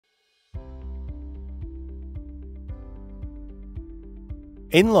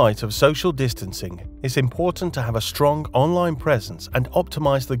In light of social distancing, it's important to have a strong online presence and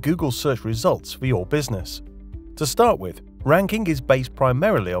optimize the Google search results for your business. To start with, ranking is based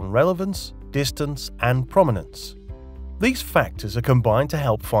primarily on relevance, distance, and prominence. These factors are combined to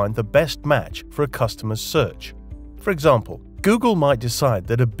help find the best match for a customer's search. For example, Google might decide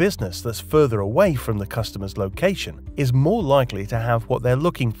that a business that's further away from the customer's location is more likely to have what they're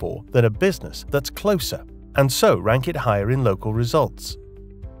looking for than a business that's closer, and so rank it higher in local results.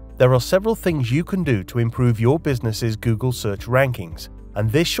 There are several things you can do to improve your business's Google search rankings,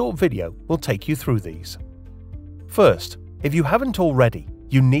 and this short video will take you through these. First, if you haven't already,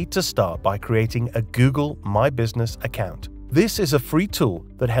 you need to start by creating a Google My Business account. This is a free tool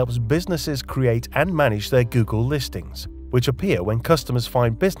that helps businesses create and manage their Google listings, which appear when customers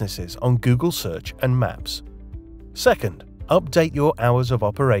find businesses on Google Search and Maps. Second, update your hours of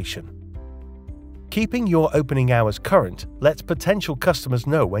operation. Keeping your opening hours current lets potential customers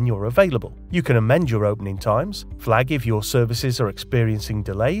know when you're available. You can amend your opening times, flag if your services are experiencing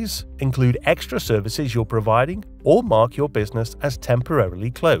delays, include extra services you're providing, or mark your business as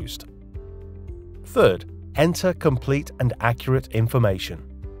temporarily closed. Third, enter complete and accurate information.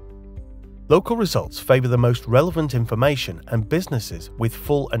 Local results favor the most relevant information, and businesses with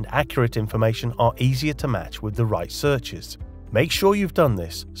full and accurate information are easier to match with the right searches. Make sure you've done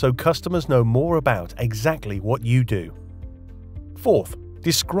this so customers know more about exactly what you do. Fourth,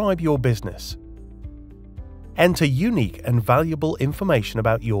 describe your business. Enter unique and valuable information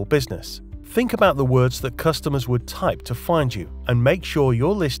about your business. Think about the words that customers would type to find you and make sure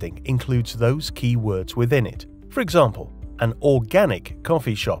your listing includes those key words within it. For example, an organic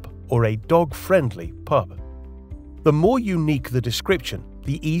coffee shop or a dog-friendly pub. The more unique the description,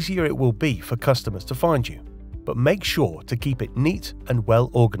 the easier it will be for customers to find you. But make sure to keep it neat and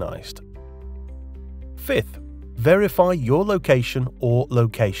well organized. Fifth, verify your location or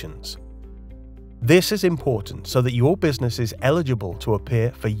locations. This is important so that your business is eligible to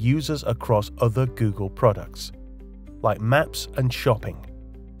appear for users across other Google products, like Maps and Shopping.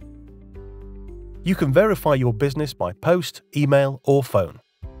 You can verify your business by post, email, or phone.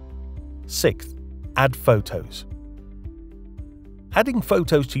 Sixth, add photos. Adding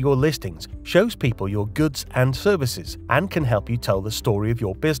photos to your listings shows people your goods and services and can help you tell the story of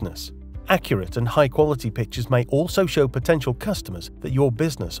your business. Accurate and high-quality pictures may also show potential customers that your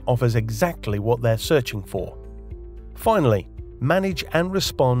business offers exactly what they're searching for. Finally, manage and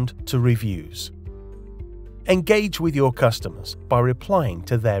respond to reviews. Engage with your customers by replying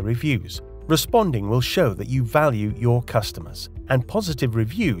to their reviews. Responding will show that you value your customers, and positive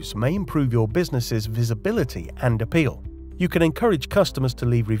reviews may improve your business's visibility and appeal. You can encourage customers to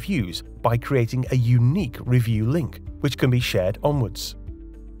leave reviews by creating a unique review link, which can be shared onwards.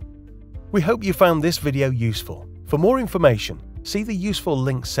 We hope you found this video useful. For more information, see the useful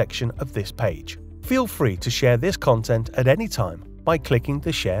links section of this page. Feel free to share this content at any time by clicking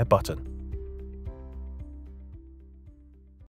the share button.